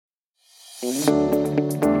Welcome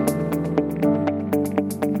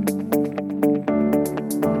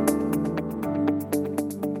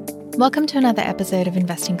to another episode of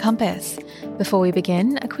Investing Compass. Before we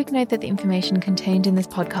begin, a quick note that the information contained in this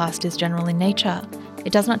podcast is general in nature.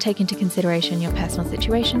 It does not take into consideration your personal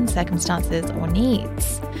situation, circumstances, or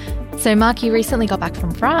needs. So, Mark, you recently got back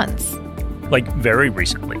from France. Like very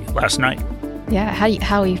recently, last night. Yeah,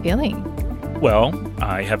 how are you feeling? Well,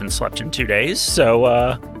 I haven't slept in 2 days,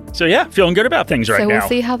 so yeah, feeling good about things right now. So we'll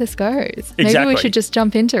see how this goes. Exactly. Maybe we should just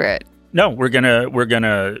jump into it. No, we're gonna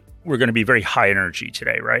be very high energy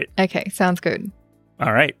today, right? Okay, sounds good.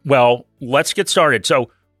 All right. Well, let's get started.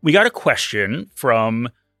 So we got a question from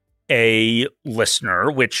a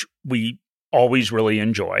listener, which we always really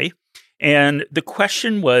enjoy. And the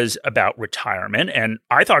question was about retirement, and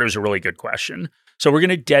I thought it was a really good question. So we're going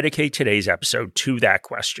to dedicate today's episode to that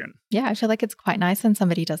question. Yeah, I feel like it's quite nice when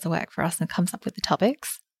somebody does the work for us and comes up with the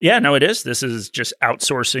topics. Yeah, no, it is. This is just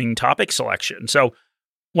outsourcing topic selection. So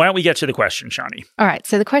why don't we get to the question, Shani? All right.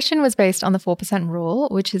 So the question was based on the 4% rule,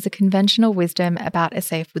 which is a conventional wisdom about a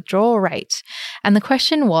safe withdrawal rate. And the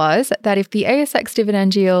question was that if the ASX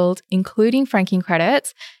dividend yield, including franking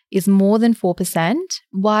credits, is more than 4%,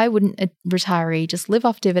 why wouldn't a retiree just live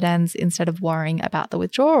off dividends instead of worrying about the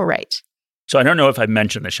withdrawal rate? So I don't know if I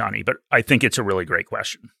mentioned this, Shani, but I think it's a really great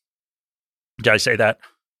question. Did I say that?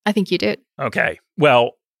 I think you did. Okay.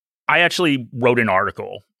 Well, I actually wrote an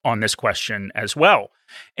article on this question as well.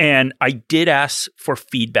 And I did ask for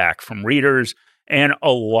feedback from readers, and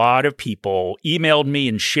a lot of people emailed me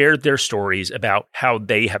and shared their stories about how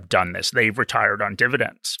they have done this. They've retired on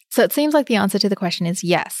dividends. So it seems like the answer to the question is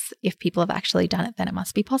yes. If people have actually done it, then it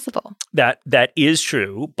must be possible. That is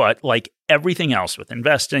true, but like everything else with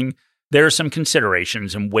investing, there are some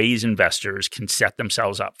considerations and ways investors can set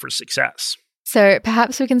themselves up for success. So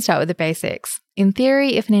perhaps we can start with the basics. In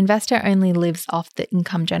theory, if an investor only lives off the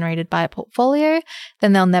income generated by a portfolio,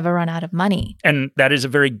 then they'll never run out of money. And that is a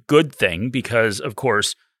very good thing because, of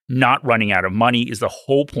course, not running out of money is the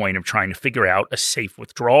whole point of trying to figure out a safe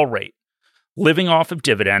withdrawal rate. Living off of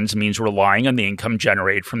dividends means relying on the income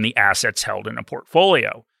generated from the assets held in a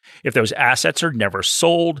portfolio. If those assets are never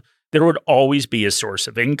sold, there would always be a source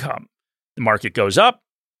of income. The market goes up,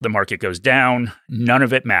 the market goes down, none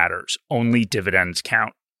of it matters. Only dividends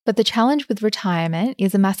count. But the challenge with retirement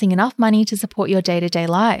is amassing enough money to support your day-to-day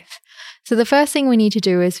life. So the first thing we need to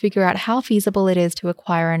do is figure out how feasible it is to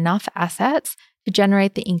acquire enough assets to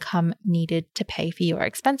generate the income needed to pay for your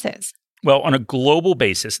expenses. Well, on a global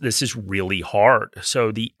basis, this is really hard.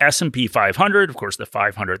 So the S&P 500, of course, the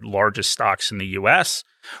 500 largest stocks in the US,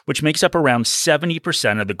 which makes up around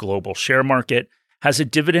 70% of the global share market, has a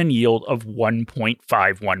dividend yield of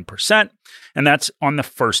 1.51%, and that's on the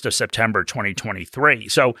 1st of September 2023.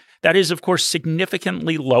 So that is, of course,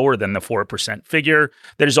 significantly lower than the 4% figure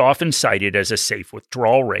that is often cited as a safe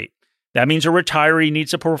withdrawal rate. That means a retiree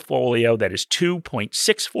needs a portfolio that is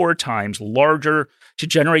 2.64 times larger to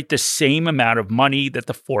generate the same amount of money that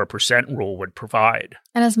the 4% rule would provide.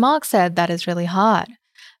 And as Mark said, that is really hard.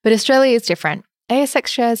 But Australia is different. ASX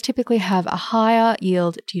shares typically have a higher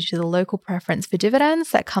yield due to the local preference for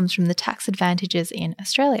dividends that comes from the tax advantages in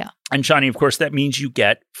Australia. And Shani, of course, that means you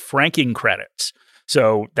get franking credits.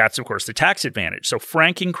 So that's, of course, the tax advantage. So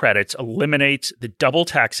franking credits eliminates the double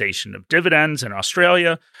taxation of dividends in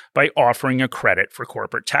Australia by offering a credit for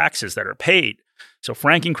corporate taxes that are paid. So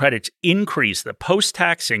franking credits increase the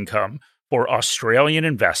post-tax income for Australian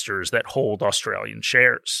investors that hold Australian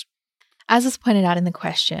shares. As is pointed out in the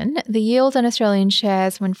question, the yield on Australian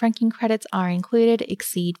shares when franking credits are included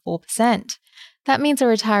exceed 4%. That means a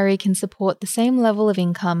retiree can support the same level of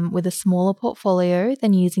income with a smaller portfolio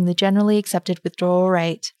than using the generally accepted withdrawal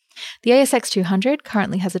rate. The ASX 200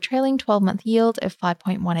 currently has a trailing 12-month yield of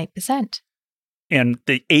 5.18%. And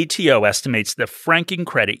the ATO estimates the franking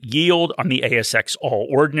credit yield on the ASX All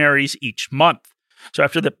Ordinaries each month. So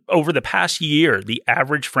over the past year, the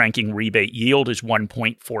average franking rebate yield is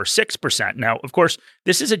 1.46%. Now, of course,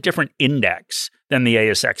 this is a different index than the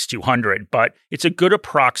ASX 200, but it's a good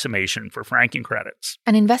approximation for franking credits.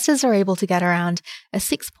 And investors are able to get around a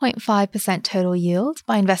 6.5% total yield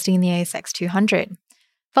by investing in the ASX 200.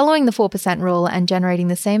 Following the 4% rule and generating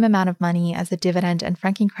the same amount of money as the dividend and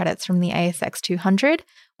franking credits from the ASX 200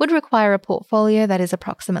 would require a portfolio that is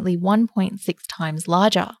approximately 1.6 times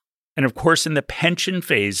larger. And of course, in the pension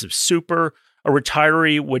phase of super, a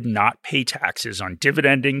retiree would not pay taxes on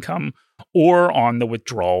dividend income or on the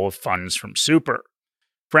withdrawal of funds from super.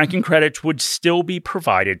 Franking credits would still be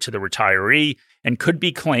provided to the retiree and could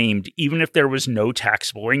be claimed even if there was no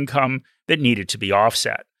taxable income that needed to be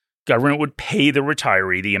offset. Government would pay the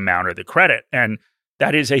retiree the amount of the credit, and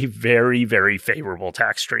That is a very, very favorable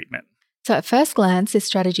tax treatment. So at first glance, this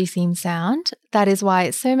strategy seems sound. That is why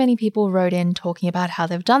so many people wrote in talking about how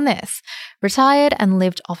they've done this, retired and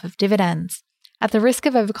lived off of dividends. At the risk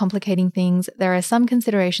of overcomplicating things, there are some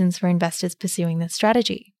considerations for investors pursuing this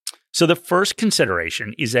strategy. So the first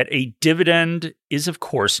consideration is that a dividend is, of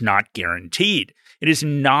course, not guaranteed. It is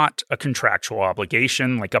not a contractual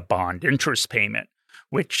obligation like a bond interest payment,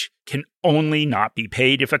 which can only not be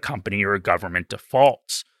paid if a company or a government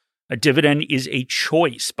defaults. A dividend is a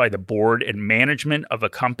choice by the board and management of a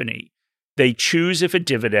company. They choose if a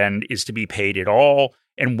dividend is to be paid at all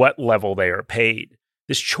and what level they are paid.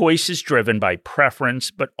 This choice is driven by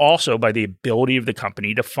preference, but also by the ability of the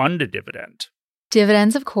company to fund a dividend.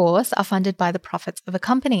 Dividends, of course, are funded by the profits of a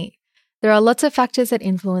company. There are lots of factors that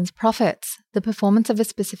influence profits. The performance of a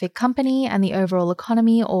specific company and the overall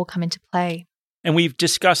economy all come into play. And we've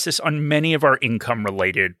discussed this on many of our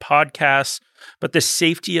income-related podcasts, but the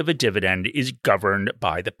safety of a dividend is governed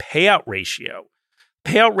by the payout ratio.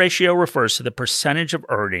 Payout ratio refers to the percentage of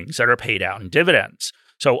earnings that are paid out in dividends.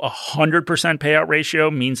 So a 100% payout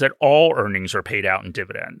ratio means that all earnings are paid out in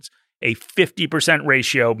dividends. A 50%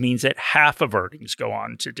 ratio means that half of earnings go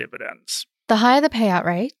on to dividends. The higher the payout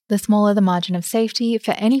rate, the smaller the margin of safety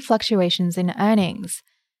for any fluctuations in earnings.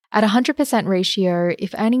 At a 100% ratio,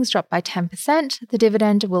 if earnings drop by 10%, the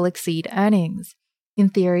dividend will exceed earnings. In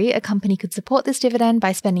theory, a company could support this dividend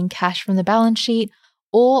by spending cash from the balance sheet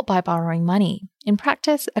or by borrowing money. In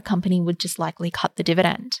practice, a company would just likely cut the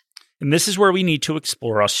dividend. And this is where we need to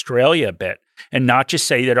explore Australia a bit and not just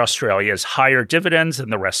say that Australia has higher dividends than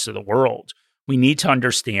the rest of the world. We need to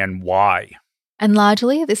understand why. And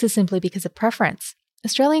largely, this is simply because of preference.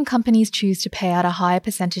 Australian companies choose to pay out a higher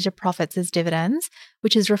percentage of profits as dividends,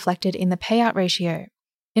 which is reflected in the payout ratio.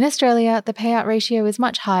 In Australia, the payout ratio is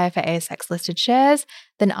much higher for ASX-listed shares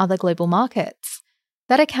than other global markets.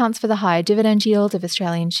 That accounts for the higher dividend yield of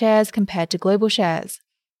Australian shares compared to global shares.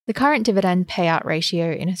 The current dividend payout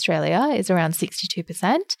ratio in Australia is around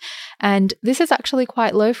 62%, and this is actually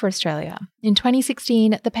quite low for Australia. In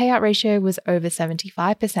 2016, the payout ratio was over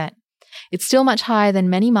 75%. It's still much higher than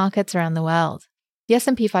many markets around the world. The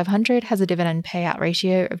S&P 500 has a dividend payout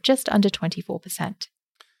ratio of just under 24%.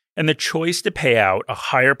 And the choice to pay out a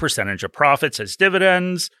higher percentage of profits as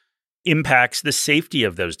dividends impacts the safety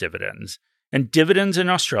of those dividends. And dividends in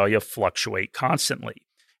Australia fluctuate constantly.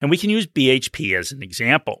 And we can use BHP as an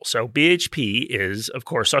example. So BHP is, of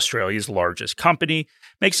course, Australia's largest company,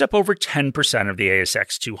 makes up over 10% of the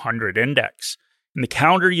ASX 200 index. In the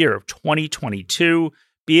calendar year of 2022,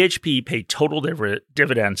 BHP paid total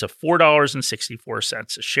dividends of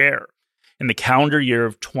 $4.64 a share. In the calendar year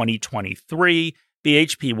of 2023,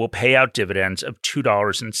 BHP will pay out dividends of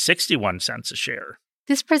 $2.61 a share.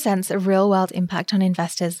 This presents a real-world impact on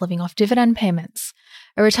investors living off dividend payments.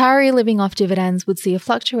 A retiree living off dividends would see a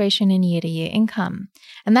fluctuation in year-to-year income,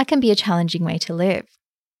 and that can be a challenging way to live.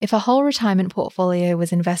 If a whole retirement portfolio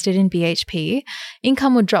was invested in BHP,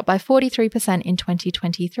 income would drop by 43% in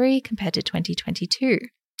 2023 compared to 2022.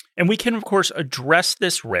 And we can, of course, address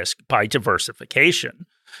this risk by diversification.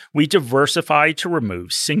 We diversify to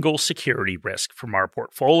remove single security risk from our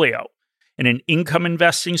portfolio. In an income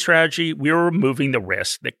investing strategy, we are removing the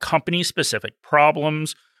risk that company-specific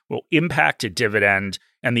problems will impact a dividend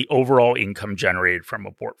and the overall income generated from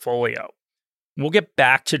a portfolio. We'll get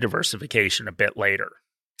back to diversification a bit later.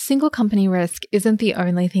 Single company risk isn't the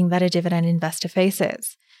only thing that a dividend investor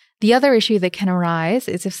faces. The other issue that can arise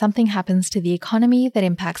is if something happens to the economy that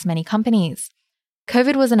impacts many companies.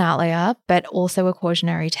 COVID was an outlier, but also a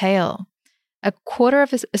cautionary tale. A quarter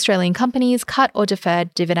of Australian companies cut or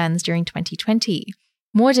deferred dividends during 2020.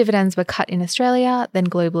 More dividends were cut in Australia than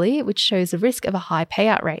globally, which shows the risk of a high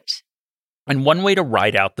payout rate. And one way to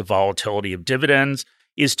ride out the volatility of dividends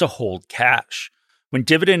is to hold cash. When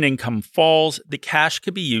dividend income falls, the cash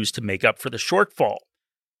could be used to make up for the shortfall.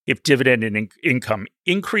 If dividend income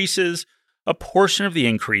increases, a portion of the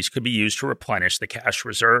increase could be used to replenish the cash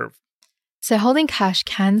reserve. So holding cash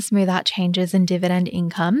can smooth out changes in dividend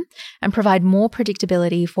income and provide more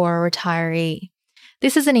predictability for a retiree.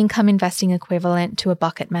 This is an income investing equivalent to a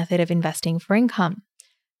bucket method of investing for income.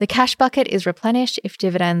 The cash bucket is replenished if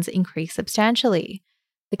dividends increase substantially.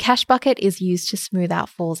 The cash bucket is used to smooth out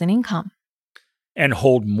falls in income. And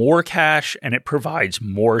hold more cash, and it provides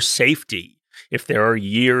more safety if there are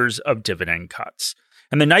years of dividend cuts.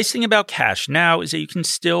 And the nice thing about cash now is that you can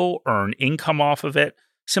still earn income off of it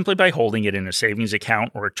simply by holding it in a savings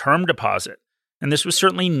account or a term deposit. And this was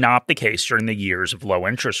certainly not the case during the years of low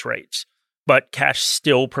interest rates. But cash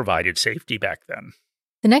still provided safety back then.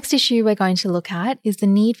 The next issue we're going to look at is the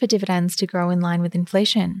need for dividends to grow in line with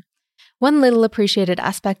inflation. One little appreciated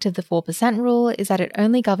aspect of the 4% rule is that it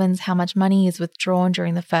only governs how much money is withdrawn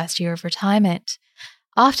during the first year of retirement.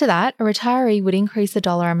 After that, a retiree would increase the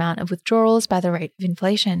dollar amount of withdrawals by the rate of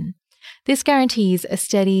inflation. This guarantees a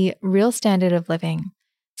steady, real standard of living,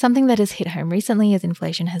 something that has hit home recently as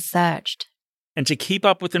inflation has surged. And to keep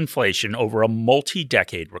up with inflation over a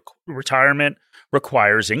multi-decade retirement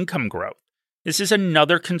requires income growth. This is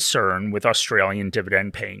another concern with Australian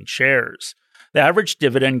dividend-paying shares. The average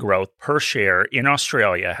dividend growth per share in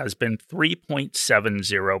Australia has been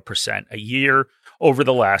 3.70% a year over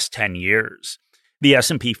the last 10 years. The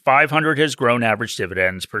S&P 500 has grown average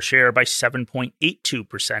dividends per share by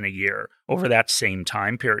 7.82% a year over that same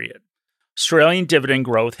time period. Australian dividend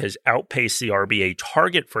growth has outpaced the RBA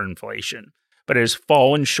target for inflation, but has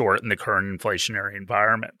fallen short in the current inflationary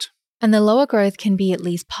environment. And the lower growth can be at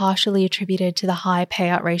least partially attributed to the high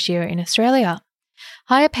payout ratio in Australia.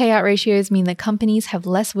 Higher payout ratios mean that companies have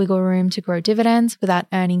less wiggle room to grow dividends without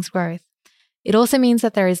earnings growth. It also means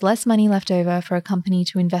that there is less money left over for a company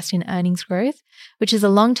to invest in earnings growth, which is a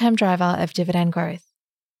long-term driver of dividend growth.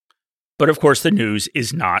 But of course, the news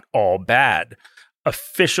is not all bad.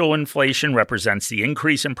 Official inflation represents the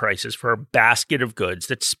increase in prices for a basket of goods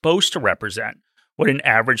that's supposed to represent what an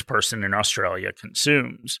average person in Australia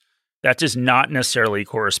consumes. That does not necessarily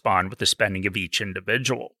correspond with the spending of each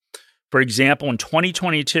individual. For example, in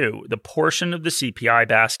 2022, the portion of the CPI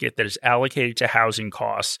basket that is allocated to housing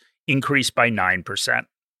costs increased by 9%.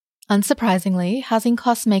 Unsurprisingly, housing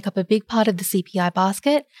costs make up a big part of the CPI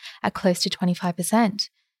basket at close to 25%.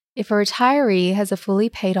 If a retiree has a fully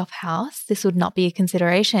paid off house, this would not be a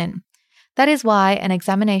consideration. That is why an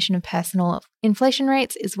examination of personal inflation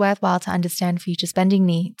rates is worthwhile to understand future spending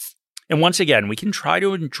needs. And once again, we can try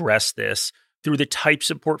to address this through the types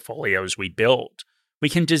of portfolios we build. We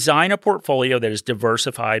can design a portfolio that is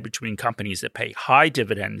diversified between companies that pay high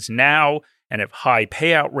dividends now and have high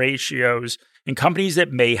payout ratios, and companies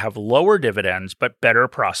that may have lower dividends but better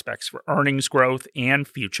prospects for earnings growth and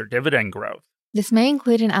future dividend growth. This may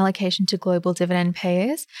include an allocation to global dividend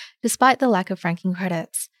payers, despite the lack of franking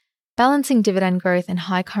credits. Balancing dividend growth and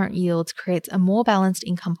high current yields creates a more balanced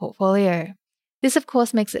income portfolio. This, of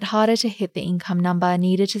course, makes it harder to hit the income number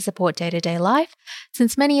needed to support day-to-day life,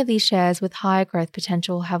 since many of these shares with higher growth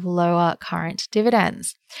potential have lower current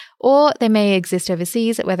dividends, or they may exist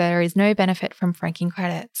overseas where there is no benefit from franking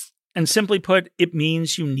credits. And simply put, it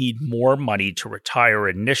means you need more money to retire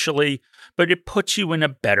initially, but it puts you in a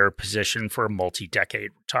better position for a multi-decade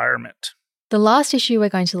retirement. The last issue we're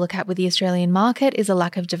going to look at with the Australian market is a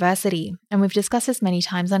lack of diversity, and we've discussed this many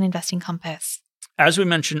times on Investing Compass. As we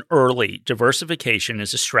mentioned early, diversification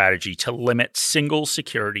is a strategy to limit single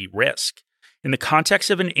security risk. In the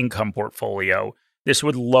context of an income portfolio, this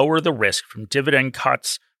would lower the risk from dividend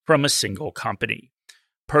cuts from a single company.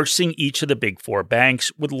 Purchasing each of the big four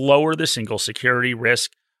banks would lower the single security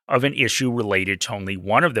risk of an issue related to only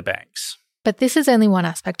one of the banks. But this is only one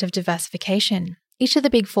aspect of diversification. Each of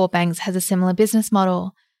the big four banks has a similar business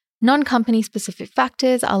model. Non-company specific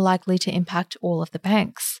factors are likely to impact all of the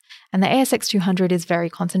banks, and the ASX 200 is very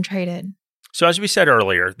concentrated. So as we said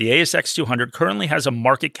earlier, the ASX 200 currently has a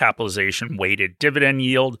market capitalization weighted dividend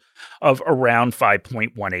yield of around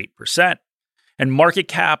 5.18%. And market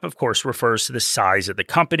cap, of course, refers to the size of the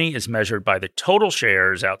company as measured by the total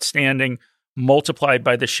shares outstanding multiplied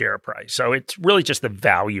by the share price. So it's really just the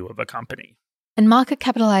value of a company. And market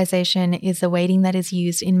capitalization is the weighting that is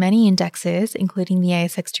used in many indexes, including the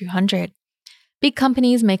ASX 200. Big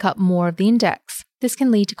companies make up more of the index. This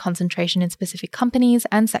can lead to concentration in specific companies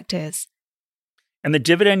and sectors. And the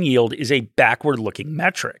dividend yield is a backward-looking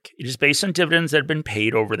metric. It is based on dividends that have been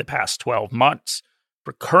paid over the past 12 months.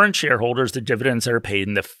 For current shareholders, the dividends that are paid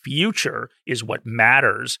in the future is what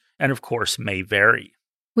matters, and of course may vary.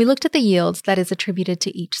 We looked at the yields that is attributed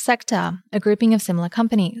to each sector, a grouping of similar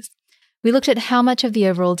companies. We looked at how much of the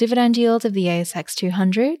overall dividend yield of the ASX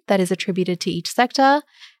 200 that is attributed to each sector,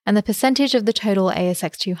 and the percentage of the total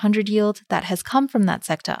ASX 200 yield that has come from that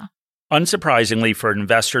sector. Unsurprisingly, for an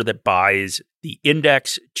investor that buys the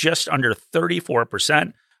index, just under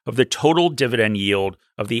 34% of the total dividend yield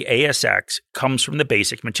of the ASX comes from the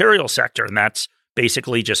basic materials sector, and that's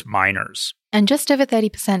basically just miners. And just over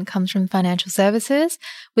 30% comes from financial services,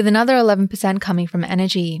 with another 11% coming from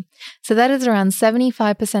energy. So that is around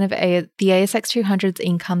 75% of the ASX 200's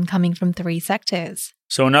income coming from three sectors.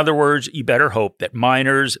 So in other words, you better hope that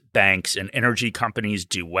miners, banks, and energy companies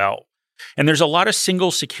do well. And there's a lot of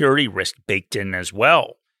single security risk baked in as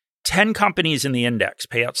well. 10 companies in the index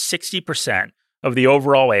pay out 60% of the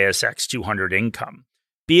overall ASX 200 income.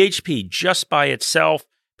 BHP, just by itself,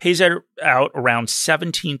 pays out around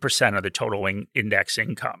 17% of the total index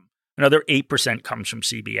income. Another 8% comes from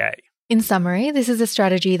CBA. In summary, this is a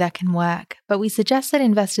strategy that can work, but we suggest that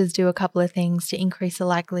investors do a couple of things to increase the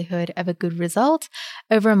likelihood of a good result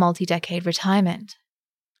over a multi-decade retirement.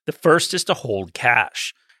 The first is to hold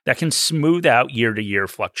cash. That can smooth out year-to-year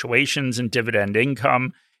fluctuations in dividend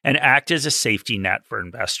income and act as a safety net for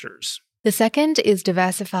investors. The second is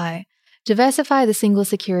diversify. Diversify the single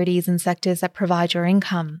securities and sectors that provide your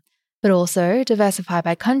income, but also diversify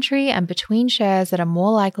by country and between shares that are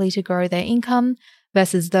more likely to grow their income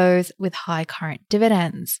versus those with high current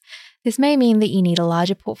dividends. This may mean that you need a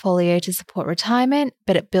larger portfolio to support retirement,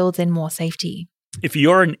 but it builds in more safety. If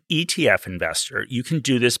you're an ETF investor, you can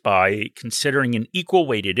do this by considering an equal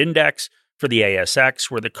weighted index for the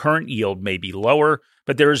ASX where the current yield may be lower,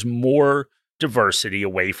 but there is more diversity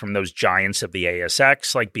away from those giants of the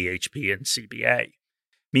ASX like BHP and CBA.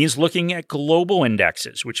 Means looking at global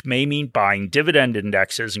indexes, which may mean buying dividend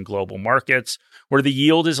indexes in global markets where the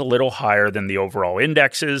yield is a little higher than the overall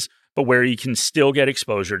indexes, but where you can still get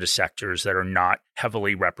exposure to sectors that are not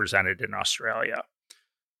heavily represented in Australia.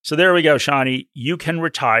 So there we go, Shani. You can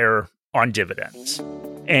retire on dividends.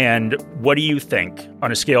 And what do you think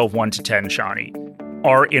on a scale of 1 to 10, Shani,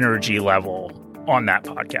 our energy level on that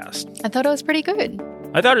podcast? I thought it was pretty good.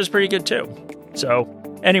 I thought it was pretty good too. So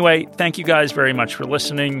anyway, thank you guys very much for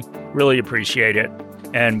listening. Really appreciate it.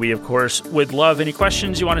 And we, of course, would love any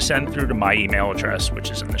questions you want to send through to my email address, which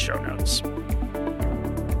is in the show notes.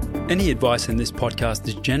 Any advice in this podcast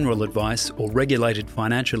is general advice or regulated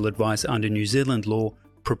financial advice under New Zealand law,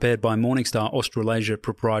 prepared by Morningstar Australasia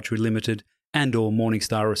Proprietary Limited and or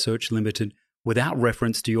Morningstar Research Limited, without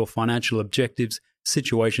reference to your financial objectives,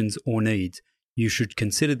 situations or needs. You should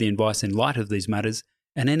consider the advice in light of these matters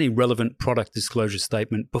and any relevant product disclosure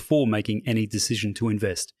statement before making any decision to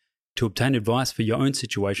invest. To obtain advice for your own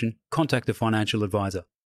situation, contact a financial advisor.